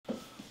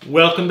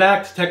Welcome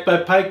back to Tech by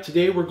Pike.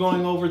 Today we're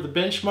going over the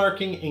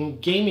benchmarking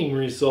and gaming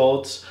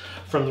results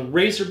from the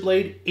Razer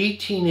Blade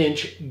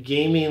 18-inch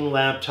gaming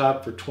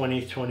laptop for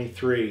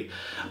 2023.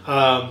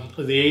 The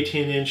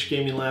 18-inch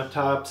gaming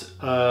laptop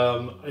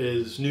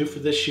is new for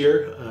this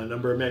year. A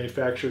number of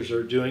manufacturers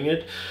are doing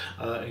it,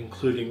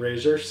 including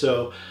Razer.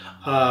 So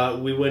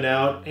we went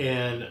out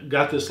and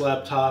got this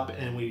laptop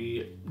and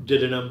we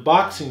did an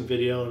unboxing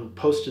video and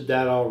posted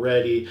that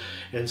already,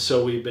 and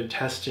so we've been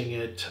testing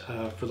it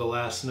for the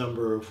last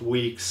number of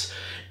weeks,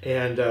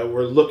 and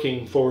we're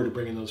looking forward to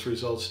bringing those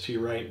results to you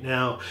right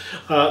now.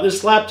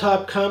 This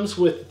laptop comes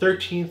with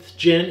 13th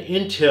gen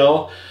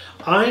Intel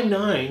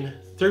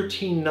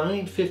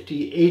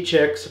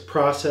i9-13950HX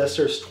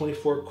processors,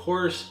 24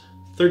 cores,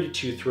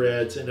 32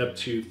 threads, and up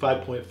to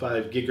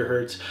 5.5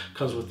 gigahertz.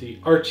 Comes with the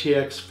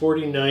RTX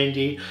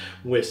 4090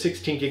 with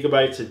 16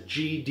 gigabytes of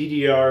G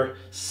DDR5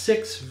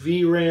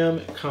 VRAM.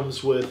 It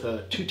comes with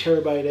a 2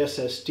 terabyte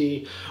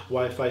SSD,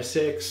 Wi-Fi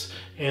 6,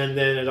 and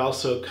then it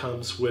also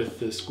comes with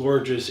this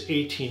gorgeous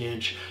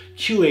 18-inch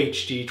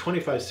QHD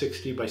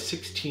 2560 by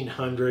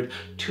 1600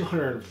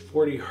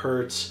 240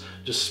 hertz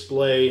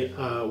display,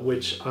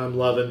 which I'm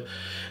loving.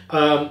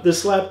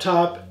 This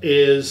laptop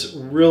is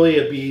really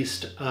a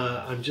beast.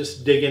 I'm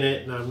just digging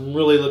it, and I'm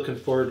really looking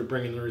forward to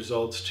bringing the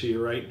results to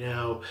you right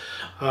now.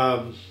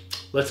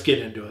 Let's get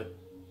into it.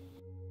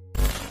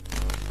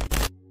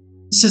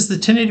 This is the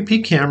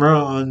 1080p camera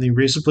on the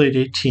Razer Blade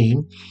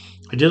 18.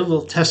 I did a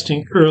little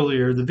testing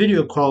earlier. The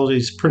video quality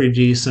is pretty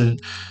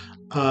decent.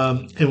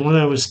 And when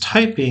I was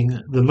typing,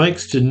 the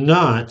mics did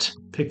not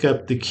pick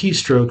up the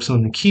keystrokes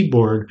on the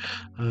keyboard.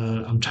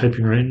 I'm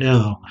typing right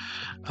now,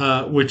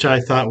 which I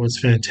thought was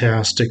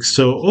fantastic.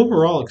 So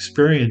overall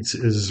experience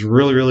is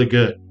really, really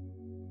good.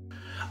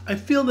 I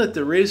feel that the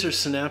Razer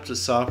Synapse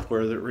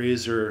software that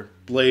Razer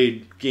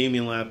Blade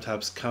gaming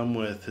laptops come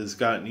with has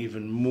gotten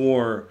even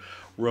more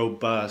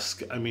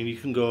robust. I mean, you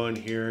can go in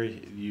here,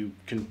 you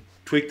can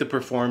tweak the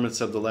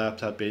performance of the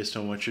laptop based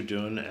on what you're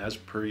doing as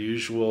per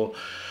usual.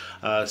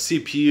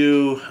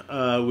 CPU,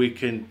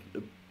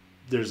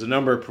 there's a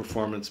number of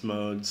performance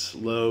modes: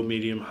 low,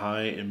 medium,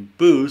 high, and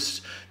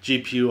boost.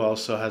 GPU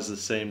also has the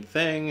same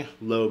thing: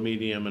 low,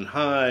 medium, and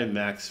high,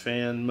 max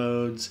fan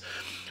modes.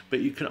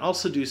 But you can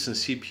also do some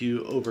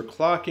CPU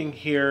overclocking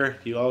here.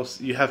 You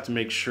have to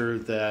make sure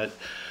that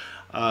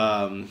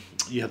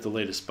you have the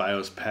latest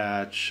BIOS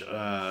patch,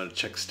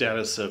 check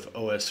status of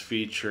OS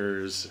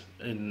features,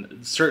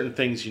 and certain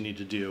things you need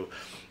to do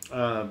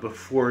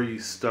before you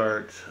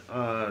start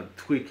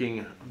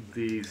tweaking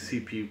the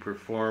CPU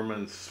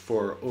performance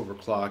for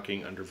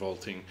overclocking,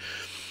 undervolting.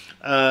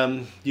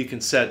 You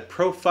can set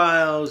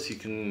profiles, you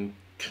can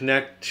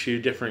connect to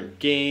different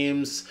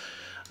games.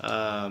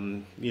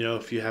 You know,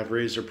 if you have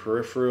Razer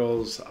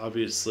peripherals,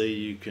 obviously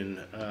you can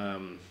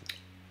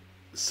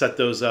set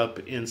those up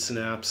in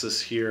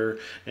Synapse here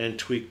and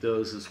tweak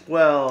those as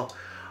well.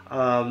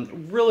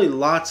 Really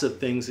lots of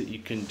things that you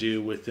can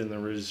do within the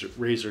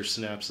Razer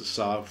Synapse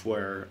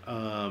software,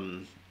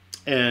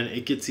 and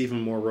it gets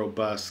even more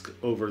robust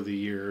over the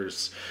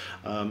years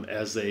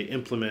as they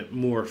implement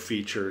more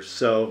features.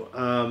 So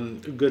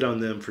good on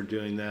them for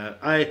doing that.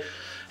 I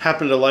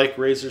happen to like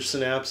Razer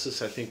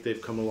Synapse. I think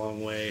they've come a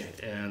long way,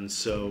 and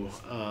so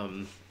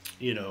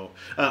you know,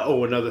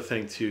 oh, another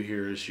thing too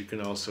here is you can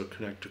also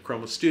connect to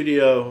Chroma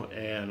Studio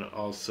and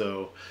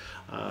also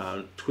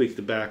tweak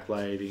the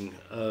backlighting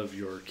of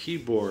your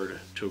keyboard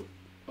to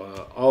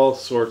all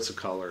sorts of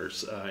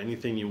colors,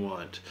 anything you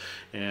want,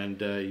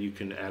 and you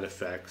can add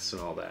effects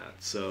and all that.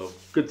 So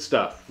good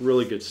stuff,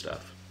 really good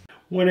stuff.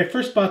 When I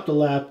first bought the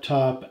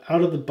laptop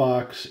out of the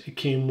box, it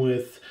came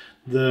with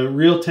the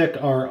Realtek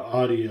R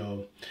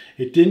audio.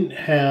 It didn't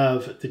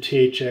have the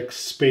THX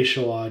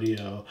spatial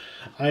audio.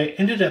 I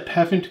ended up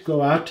having to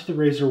go out to the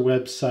Razer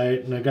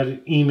website, and I got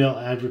an email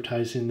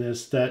advertising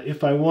this, that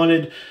if I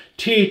wanted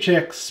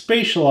THX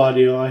spatial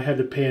audio, I had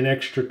to pay an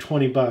extra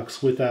 20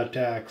 bucks without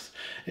tax.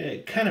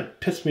 It kind of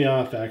pissed me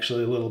off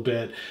actually a little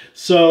bit.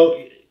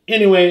 So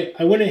anyway,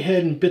 I went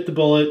ahead and bit the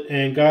bullet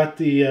and got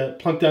the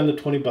plunked down the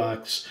 20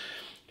 bucks.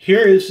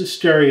 Here is the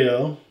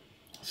stereo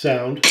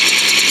sound.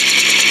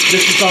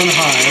 This is on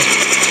high.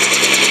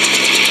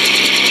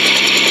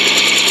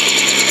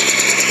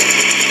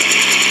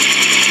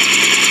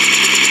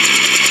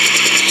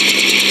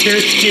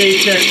 Here's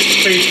THX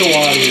spatial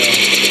audio.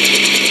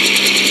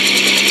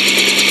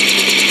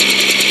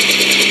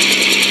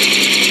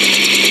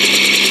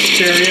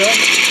 Stereo.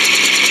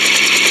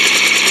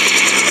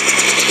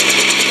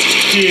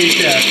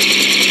 THX.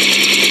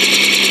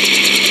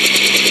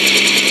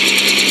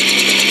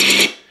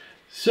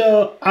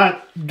 So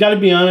I gotta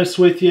be honest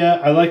with you,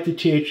 I like the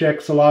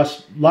THX a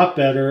lot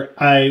better.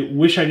 I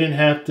wish I didn't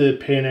have to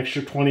pay an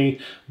extra 20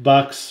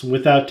 bucks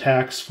without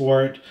tax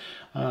for it,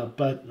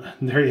 but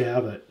there you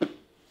have it.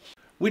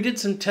 We did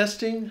some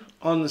testing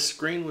on the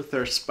screen with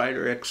our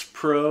Spider X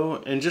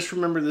Pro, and just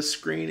remember this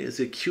screen is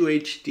a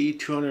QHD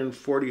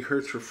 240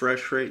 Hz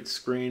refresh rate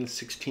screen,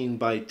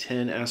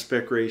 16:10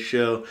 aspect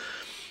ratio.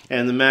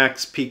 and the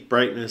max peak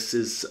brightness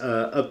is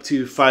up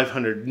to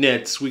 500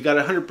 nits. We got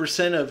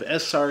 100% of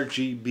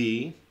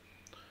sRGB,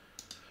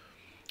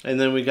 and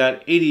then we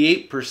got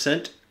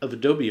 88% of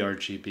Adobe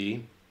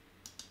RGB,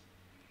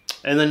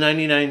 and then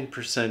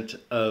 99%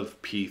 of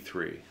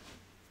P3.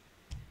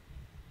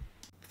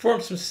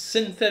 Performed some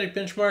synthetic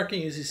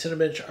benchmarking using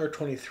Cinebench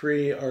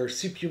R23. Our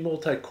CPU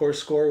multi-core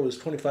score was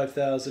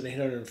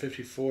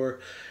 25,854,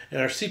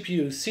 and our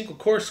CPU single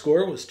core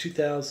score was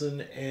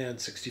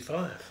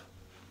 2,065.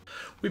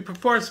 We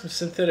performed some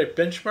synthetic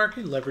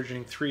benchmarking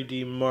leveraging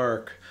 3D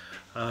Mark.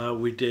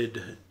 We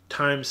did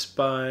Time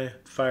Spy,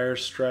 Fire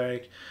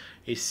Strike,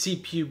 a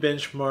CPU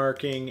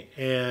benchmarking,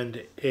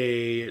 and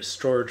a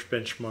storage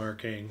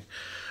benchmarking.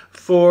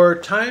 For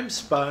Time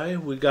Spy,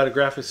 we got a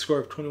graphics score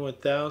of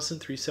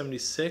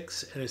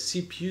 21,376 and a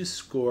CPU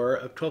score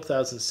of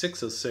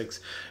 12,606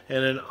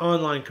 and an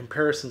online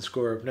comparison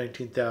score of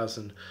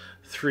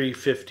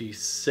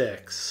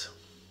 19,356.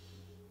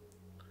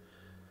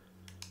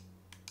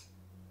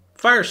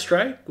 Fire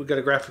Strike, we got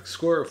a graphics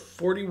score of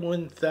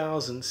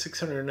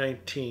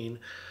 41,619,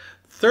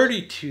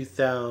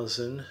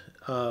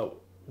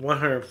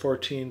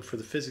 32,114 for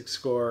the physics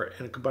score,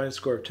 and a combined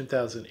score of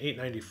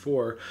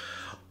 10,894.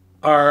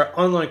 Our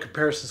online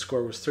comparison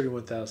score was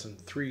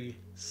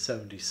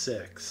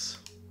 31,376.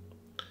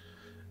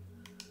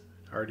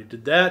 Already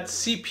did that.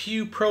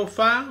 CPU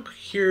profile.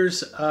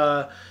 Here's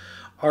our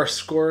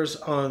scores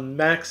on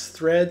max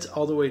threads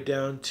all the way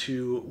down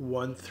to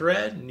 1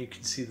 thread, and you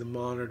can see the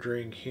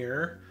monitoring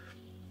here.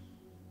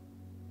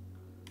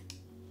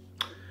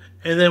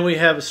 And then we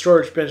have a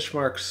storage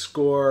benchmark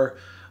score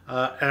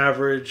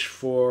average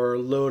for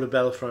load of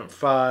Battlefront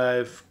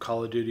 5,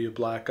 Call of Duty,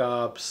 Black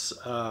Ops,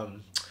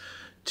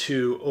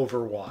 to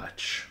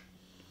Overwatch.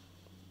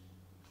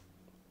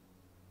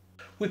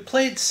 We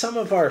played some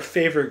of our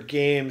favorite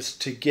games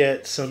to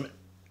get some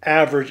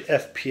average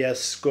FPS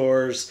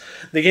scores.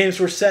 The games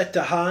were set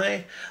to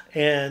high,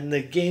 and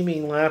the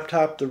gaming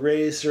laptop, the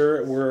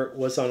Razer,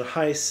 was on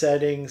high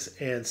settings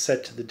and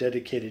set to the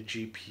dedicated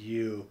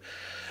GPU.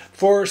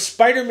 For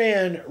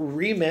Spider-Man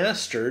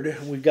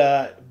Remastered, we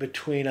got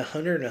between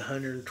 100 and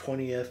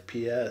 120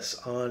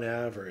 FPS on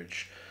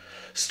average.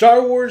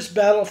 Star Wars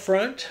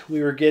Battlefront,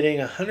 we were getting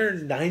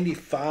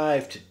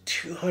 195 to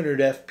 200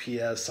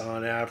 FPS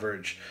on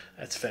average.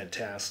 That's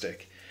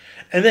fantastic.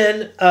 And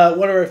then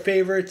one of our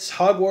favorites,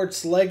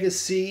 Hogwarts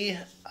Legacy,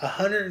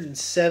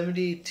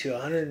 170 to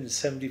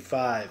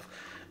 175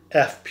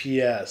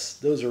 FPS.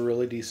 Those are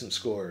really decent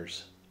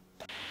scores.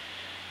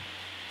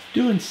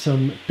 Doing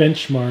some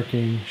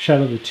benchmarking,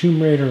 Shadow of the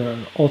Tomb Raider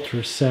on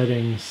ultra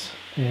settings,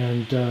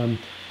 and I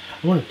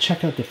want to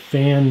check out the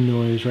fan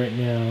noise right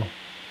now.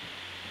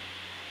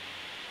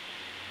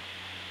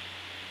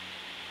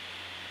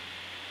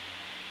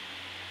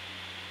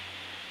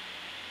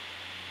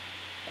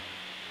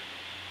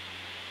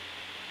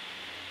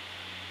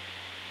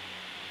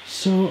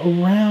 So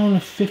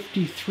around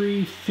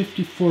 53,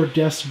 54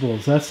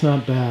 decibels, that's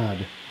not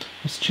bad.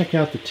 Let's check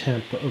out the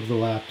temp of the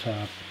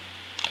laptop.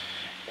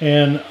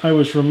 And I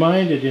was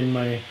reminded in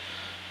my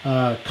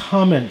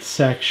comment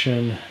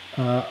section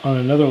on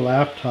another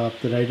laptop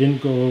that I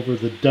didn't go over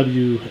the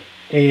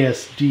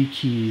WASD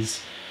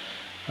keys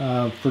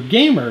for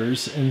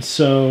gamers, and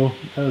so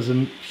that was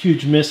a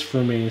huge miss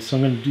for me, so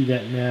I'm going to do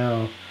that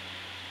now.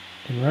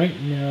 And right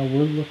now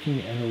we're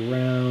looking at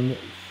around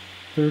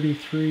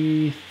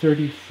 33,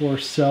 34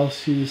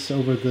 Celsius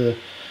over the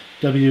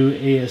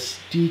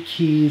WASD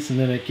keys, and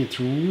then it gets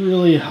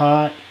really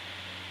hot.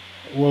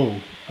 Whoa,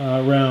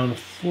 around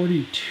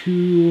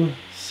 42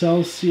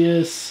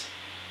 Celsius,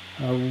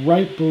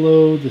 right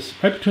below this,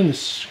 right between the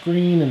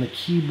screen and the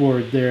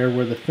keyboard there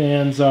where the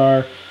fans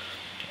are.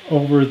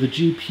 Over the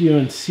GPU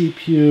and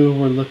CPU,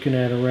 we're looking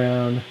at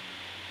around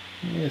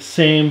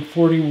same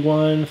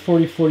 41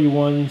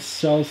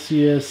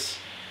 Celsius.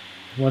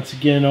 Once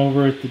again,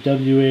 over at the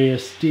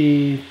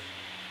WASD,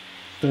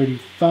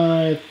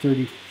 35,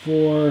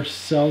 34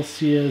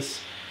 Celsius.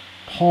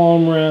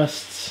 Palm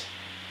rests,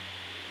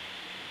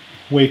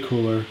 way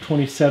cooler,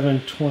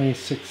 27,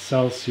 26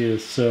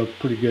 Celsius, so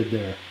pretty good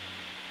there.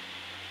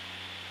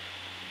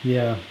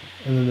 Yeah,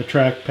 and then the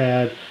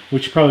trackpad,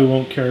 which you probably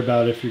won't care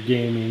about if you're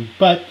gaming,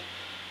 but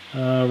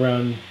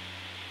around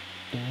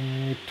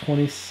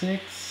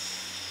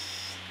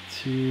 26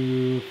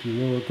 to, if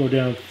you go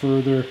down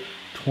further,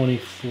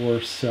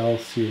 24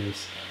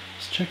 Celsius.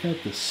 Let's check out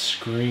the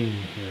screen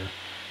here.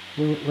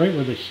 Right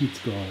where the heat's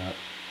going up.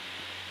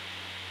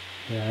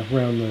 Yeah,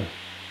 around the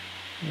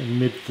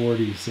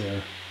mid-40s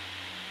there.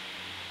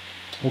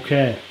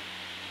 Okay.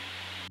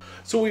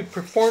 So we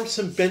performed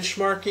some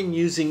benchmarking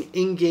using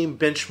in-game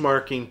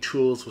benchmarking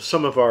tools with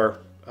some of our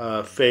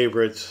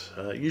favorites,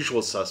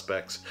 usual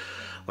suspects,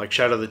 like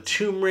Shadow of the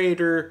Tomb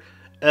Raider,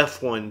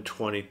 F1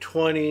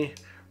 2020,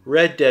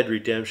 Red Dead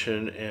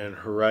Redemption, and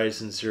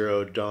Horizon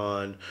Zero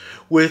Dawn.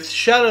 With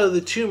Shadow of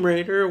the Tomb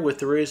Raider, with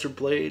the Razer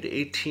Blade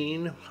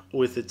 18,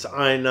 with its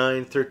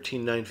i9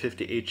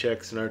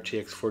 13950HX and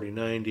RTX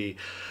 4090,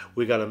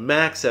 we got a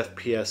max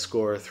FPS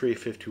score of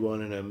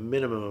 351 and a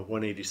minimum of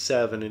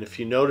 187. And if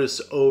you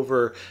notice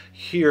over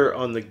here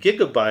on the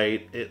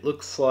Gigabyte, it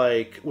looks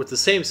like, with the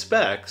same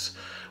specs,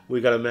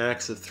 we got a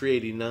max of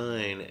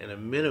 389 and a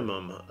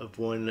minimum of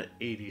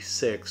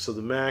 186. So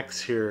the max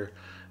here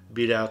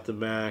beat out the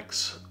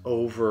max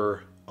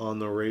over on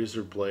the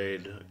Razer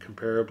Blade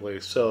comparably.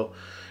 So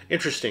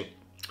interesting.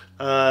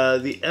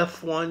 The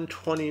F1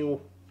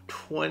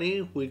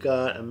 2020, we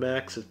got a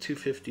max of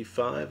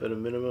 255 and a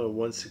minimum of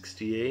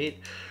 168.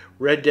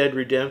 Red Dead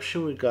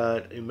Redemption, we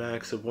got a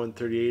max of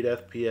 138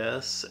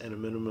 FPS and a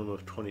minimum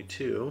of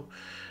 22.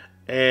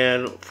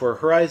 And for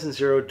Horizon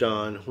Zero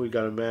Dawn, we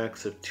got a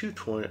max of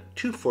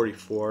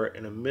 244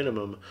 and a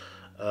minimum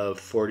of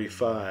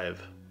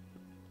 45.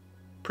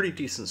 Pretty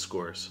decent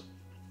scores.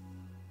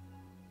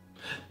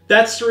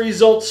 That's the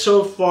results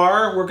so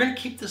far. We're going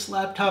to keep this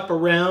laptop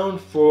around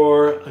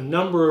for a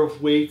number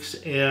of weeks,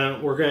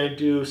 and we're going to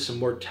do some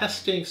more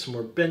testing, some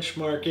more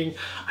benchmarking.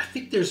 I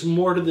think there's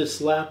more to this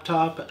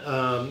laptop,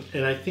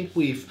 and I think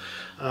we've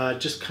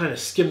just kind of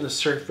skimmed the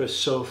surface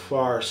so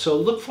far. So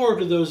look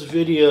forward to those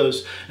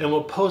videos, and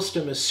we'll post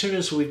them as soon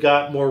as we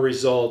got more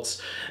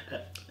results.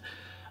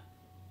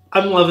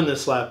 I'm loving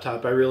this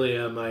laptop. I really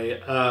am.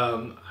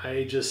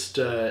 I just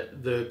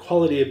the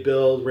quality of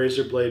build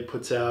Razer Blade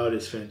puts out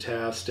is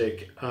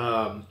fantastic,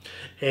 and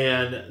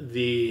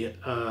the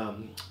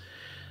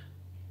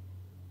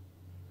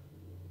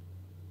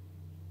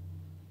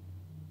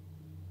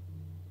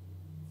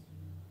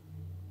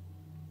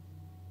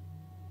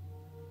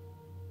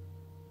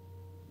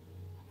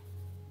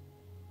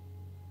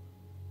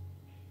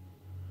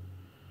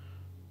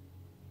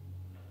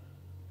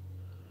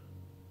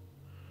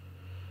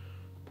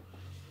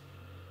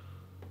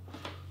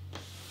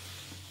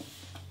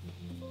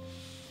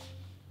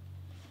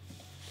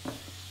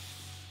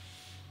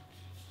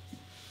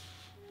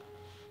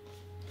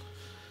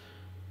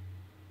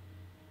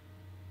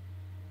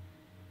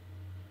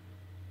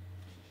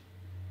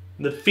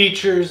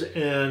features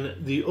and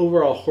the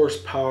overall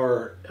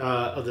horsepower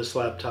of this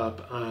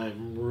laptop,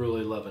 I'm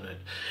really loving it.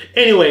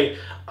 Anyway,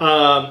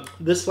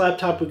 this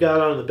laptop we got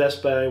on the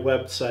Best Buy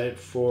website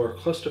for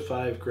close to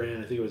 $5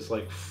 grand. I think it was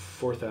like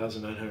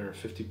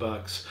 4,950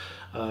 bucks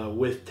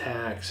with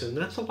tax, and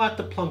that's a lot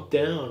to plunk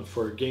down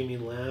for a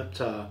gaming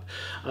laptop.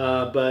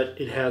 But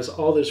it has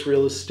all this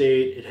real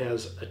estate, it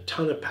has a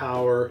ton of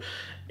power,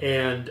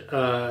 and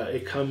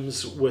it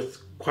comes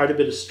with quite a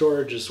bit of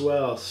storage as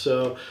well.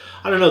 So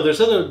I don't know,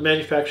 there's other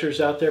manufacturers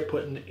out there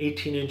putting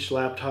 18-inch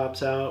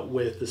laptops out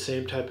with the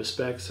same type of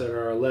specs that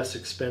are less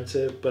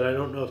expensive, but I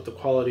don't know if the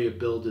quality of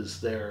build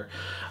is there.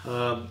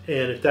 And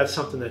if that's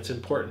something that's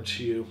important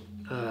to you,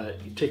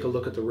 you take a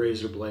look at the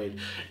Razer Blade.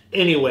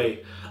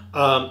 Anyway,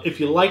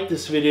 if you like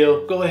this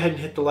video, go ahead and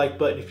hit the like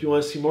button. If you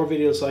want to see more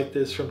videos like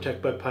this from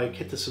Tech by Pike,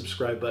 hit the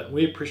subscribe button.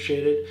 We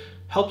appreciate it.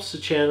 Helps the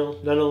channel.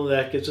 Not only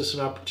that, gives us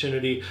an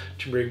opportunity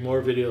to bring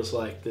more videos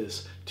like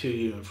this to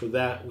you, and for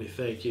that we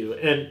thank you.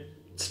 And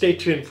stay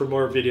tuned for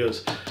more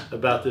videos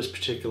about this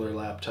particular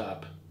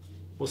laptop.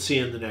 We'll see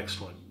you in the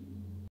next one.